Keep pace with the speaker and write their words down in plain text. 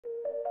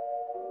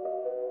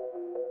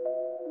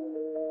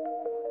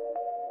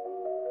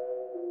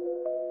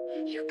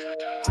Your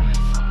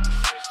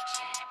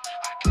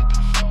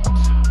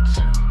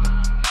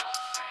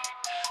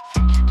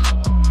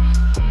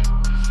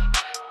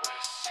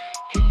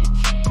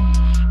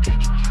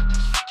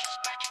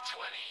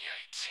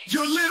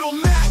little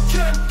Mac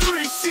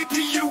M3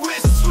 CPU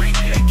is sweet.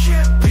 It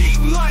can't beat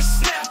my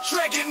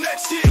Snapdragon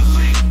X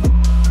Elite.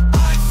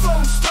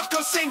 iPhone stuck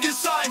on same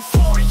design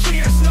for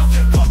years.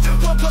 Nothing but the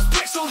OnePlus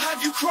Pixel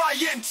have you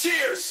crying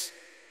tears.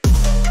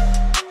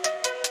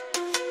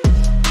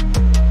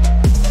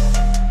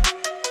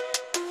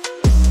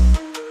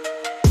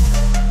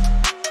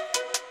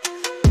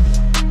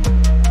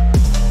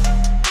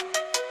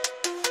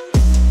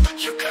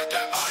 You got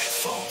that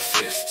iPhone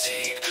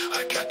 15,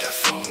 I got that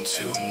phone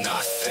to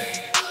nothing.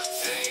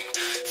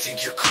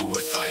 Think you're cool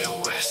with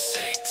iOS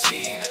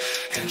 18.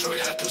 Android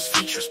had those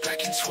features back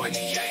in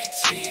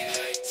 2018.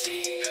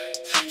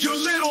 Your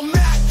little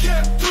Mac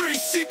M3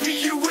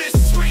 CPU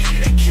is sweet.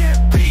 It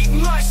can't beat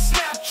my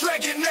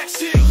Snapdragon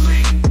X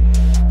Elite.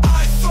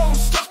 iPhone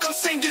stuck on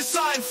same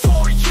design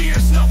for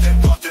years. Nothing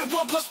but the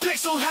OnePlus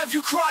Pixel have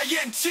you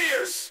crying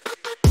tears.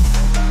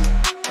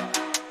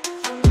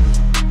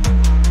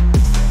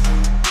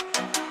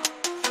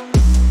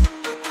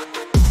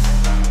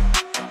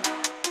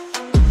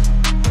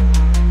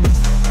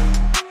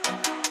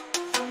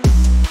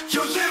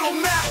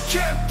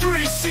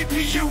 M3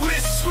 CPU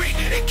is sweet.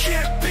 It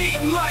can't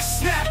beat my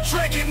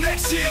Snapdragon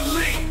X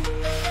Elite.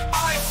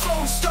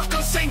 iPhone stuck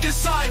on same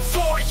design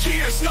for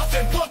years.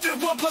 Nothing but the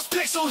OnePlus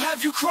Pixel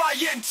have you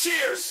crying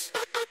tears.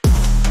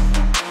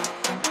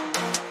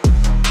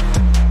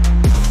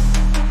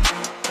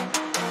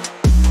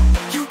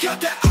 You got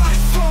that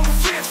iPhone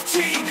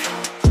 15,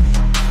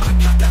 I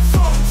got that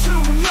phone to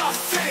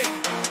nothing.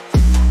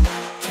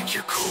 Think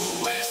you're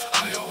cool with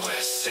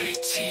iOS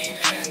 18.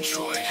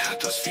 Android had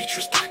those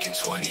features back in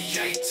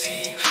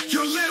 2018.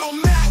 Your little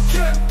Mac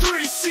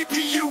M3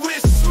 CPU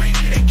is sweet.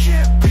 It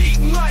can't beat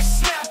my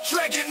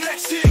Snapdragon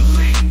X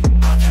Elite.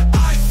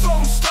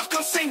 iPhone stuck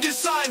on same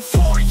design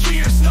for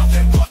years.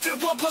 Nothing but the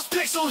OnePlus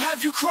Pixel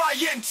have you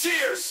crying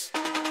tears.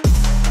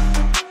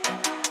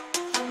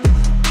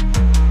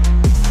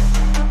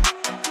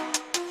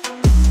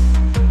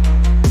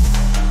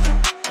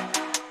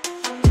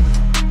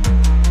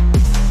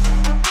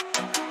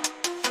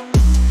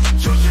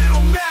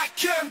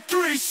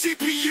 M3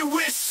 CPU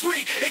is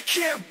sweet. It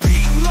can't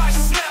beat my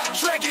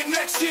Snapdragon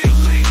X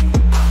Elite.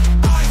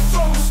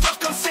 iPhone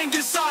stuck on same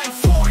design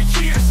for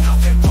years.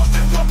 Nothing but the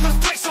OnePlus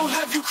Pixel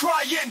have you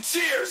crying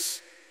tears.